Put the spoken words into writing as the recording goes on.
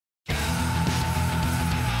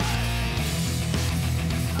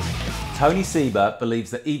Tony Seba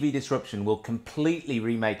believes that EV disruption will completely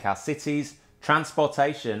remake our cities,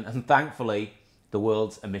 transportation, and thankfully, the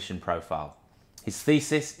world's emission profile. His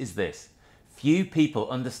thesis is this: few people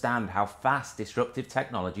understand how fast disruptive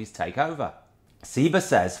technologies take over. Seba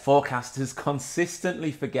says forecasters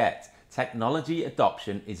consistently forget technology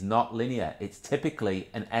adoption is not linear, it's typically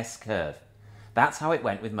an S-curve. That's how it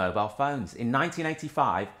went with mobile phones. In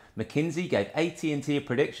 1985, McKinsey gave AT&T a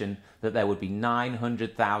prediction that there would be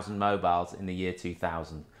 900,000 mobiles in the year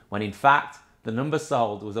 2000, when in fact, the number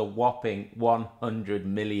sold was a whopping 100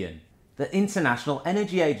 million. The International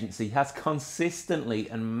Energy Agency has consistently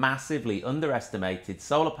and massively underestimated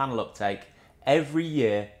solar panel uptake every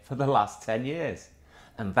year for the last 10 years.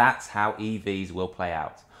 And that's how EVs will play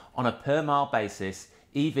out. On a per mile basis,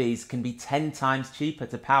 EVs can be 10 times cheaper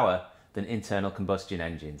to power than internal combustion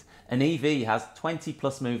engines. An EV has 20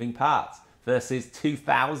 plus moving parts versus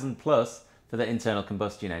 2,000 plus for the internal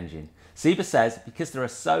combustion engine. Seba says because there are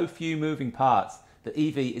so few moving parts, the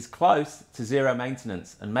EV is close to zero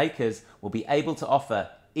maintenance and makers will be able to offer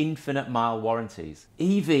infinite mile warranties.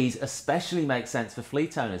 EVs especially make sense for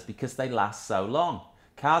fleet owners because they last so long.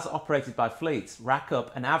 Cars operated by fleets rack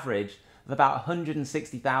up an average of about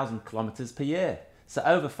 160,000 kilometers per year. So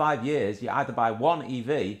over 5 years, you either buy one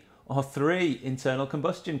EV or 3 internal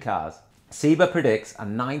combustion cars. Seba predicts a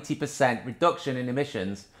 90% reduction in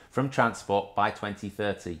emissions from transport by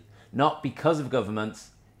 2030. Not because of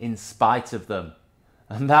governments, in spite of them.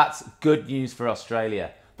 And that's good news for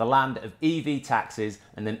Australia, the land of EV taxes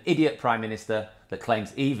and an idiot Prime Minister that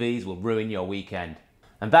claims EVs will ruin your weekend.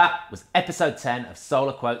 And that was episode 10 of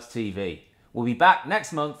Solar Quotes TV. We'll be back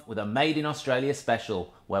next month with a Made in Australia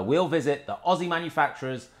special where we'll visit the Aussie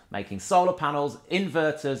manufacturers making solar panels,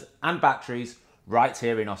 inverters and batteries right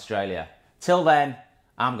here in Australia. Till then,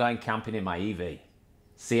 I'm going camping in my EV.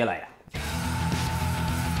 See you later.